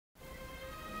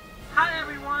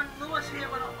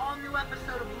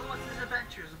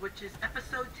Adventures, which is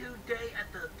episode 2 day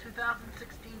at the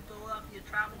 2016 Philadelphia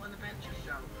Travel and Adventure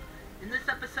Show. In this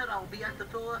episode, I will be at the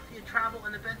Philadelphia Travel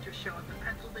and Adventure Show at the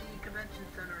Pennsylvania Convention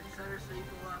Center in Center City,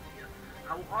 Philadelphia.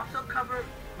 I will also cover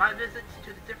my visits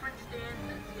to the different stands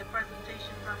and see a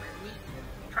presentation from and meet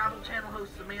Travel Channel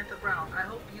host Samantha Brown. I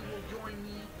hope you will join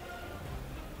me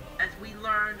as we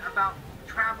learn about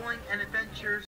traveling and adventures